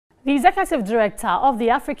The Executive Director of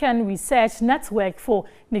the African Research Network for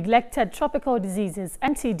Neglected Tropical Diseases,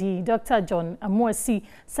 NTD, Dr. John Amoasi,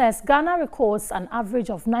 says Ghana records an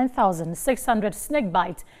average of 9,600 snake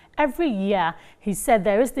bites every year. He said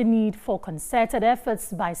there is the need for concerted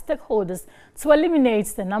efforts by stakeholders to eliminate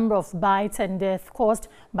the number of bites and deaths caused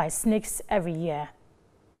by snakes every year.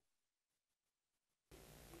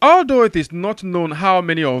 Although it is not known how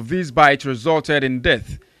many of these bites resulted in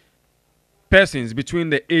death, persons between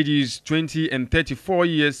the ages 20 and 34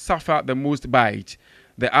 years suffer the most bites.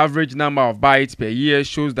 The average number of bites per year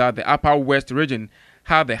shows that the Upper West region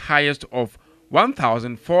had the highest of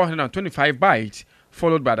 1,425 bites,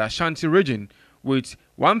 followed by the Ashanti region with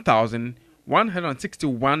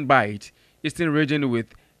 1,161 bites, Eastern region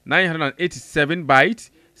with 987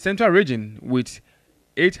 bites, Central region with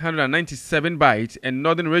 897 bites, and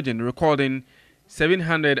Northern region recording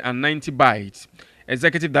 790 bites.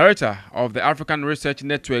 Executive Director of the African Research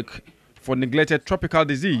Network for Neglected Tropical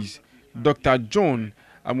Disease, Dr. John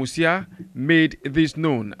Amoasi, made this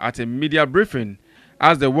known at a media briefing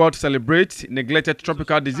as the world celebrates neglected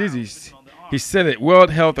tropical diseases. He said the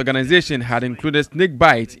World Health Organization had included snake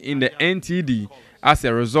bite in the NTD as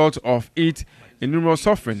a result of its enormous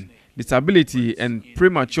suffering, disability, and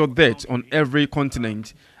premature death on every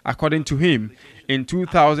continent. According to him, in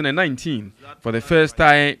 2019, for the first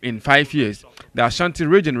time in 5 years, the Ashanti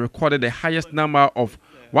region recorded the highest number of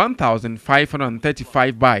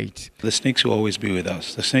 1,535 bites. The snakes will always be with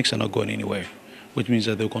us. The snakes are not going anywhere, which means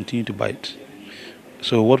that they'll continue to bite.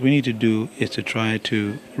 So what we need to do is to try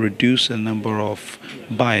to reduce the number of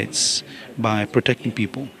bites by protecting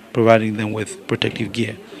people, providing them with protective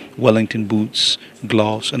gear, Wellington boots,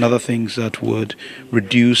 gloves, and other things that would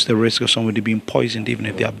reduce the risk of somebody being poisoned even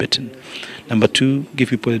if they are bitten. Number two, give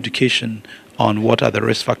people education on what are the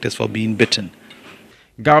risk factors for being bitten.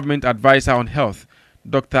 Government Advisor on Health,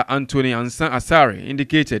 Dr. Nsiah Asrae,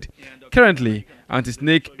 indicated currently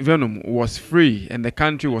anti-snake venom was free and the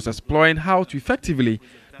country was exploring how to effectively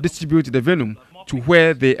distribute the venom to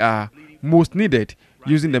where they are most needed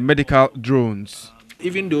using the medical drones.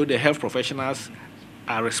 Even though the health professionals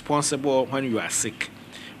are responsible when you are sick,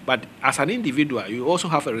 but as an individual, you also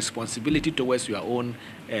have a responsibility towards your own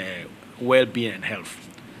well-being and health.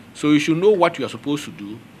 So you should know what you are supposed to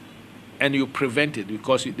do, and you prevent it,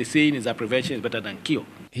 because the saying is that prevention is better than cure.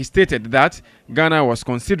 He stated that Ghana was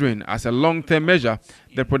considering as a long-term measure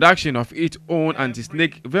the production of its own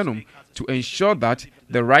anti-snake venom to ensure that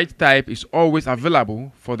the right type is always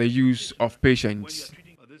available for the use of patients.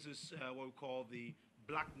 This is what we call the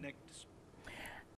black-necked